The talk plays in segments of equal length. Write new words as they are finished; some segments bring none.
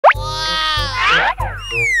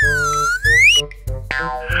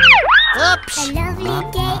Oops! A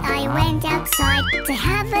lovely day I went outside to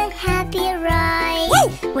have a happy ride.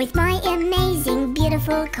 Woo! With my amazing,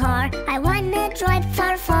 beautiful car, I wanna drive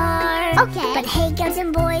far, far. Okay. But hey, girls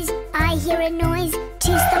and boys, I hear a noise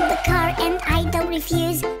to stop the car, and I don't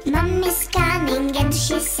refuse. Mommy's coming and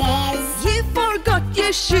she says, You forgot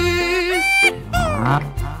your shoes.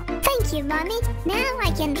 thank you, Mommy. Now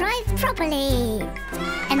I can drive properly.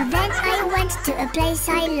 And then I went to a place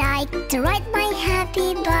I like to ride my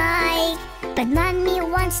happy bike. But Mommy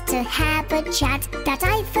wants to have a chat that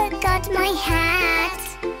I forgot my hat.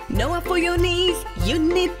 Noah, for your knees, you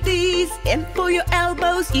need these. And for your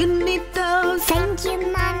elbows, you need those. Thank you,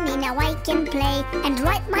 Mommy. Now I can play and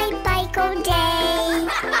ride my bike all day.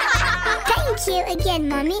 Thank you again,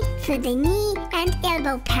 Mommy, for the knee and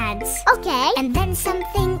elbow pads. Okay. And then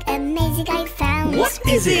something amazing I found. What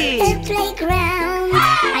is it? A playground.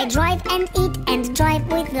 I drive and eat and drive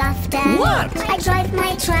with laughter. What? I drive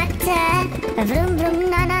my tractor. Vroom vroom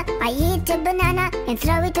nana. I eat a banana and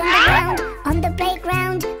throw it on the ground. On the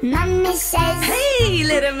playground, Mommy says, Hey,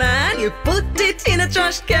 little man, you put it in a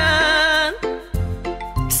trash can.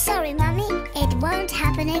 sorry, Mommy, it won't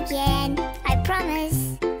happen again. I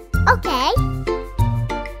promise. Okay.